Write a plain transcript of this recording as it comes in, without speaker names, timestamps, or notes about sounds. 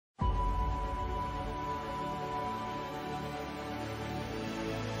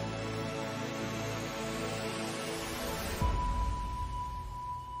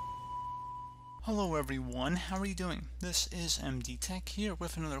Hello everyone, how are you doing? This is MD Tech here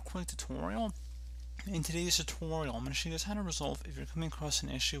with another quick tutorial. In today's tutorial, I'm going to show you guys how to resolve if you're coming across an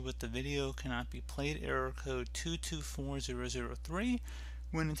issue with the video cannot be played, error code 224003,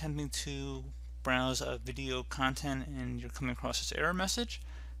 when attempting to browse a video content and you're coming across this error message.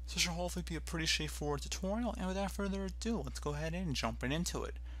 So this should hopefully be a pretty straightforward tutorial, and without further ado, let's go ahead and jump right into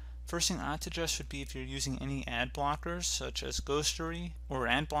it. First thing I'd suggest would be if you're using any ad blockers such as Ghostery or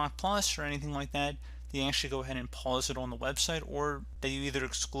AdBlock Plus or anything like that, you actually go ahead and pause it on the website, or that you either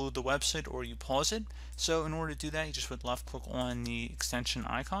exclude the website or you pause it. So in order to do that, you just would left click on the extension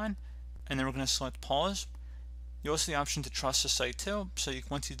icon and then we're going to select pause. You also have the option to trust the site too, so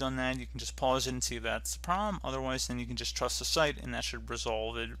once you've done that, you can just pause it and see if that's the problem. Otherwise, then you can just trust the site and that should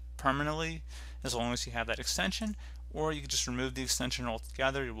resolve it permanently as long as you have that extension. Or you can just remove the extension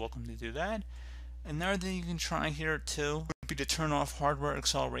altogether. You're welcome to do that. Another thing you can try here too would be to turn off hardware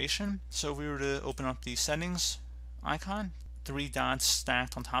acceleration. So if we were to open up the settings icon, 3 dots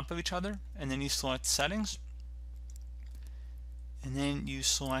stacked on top of each other, and then you select settings, and then you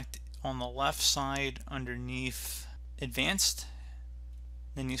select on the left side underneath advanced,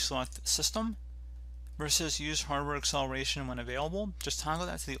 then you select system. Versus use hardware acceleration when available, just toggle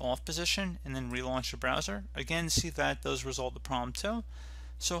that to the off position and then relaunch your browser. Again, see if that does resolve the problem too.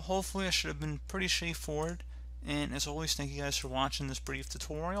 So hopefully I should have been pretty straightforward. And as always, thank you guys for watching this brief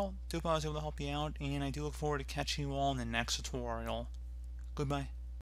tutorial. I hope I was able to help you out, and I do look forward to catching you all in the next tutorial. Goodbye.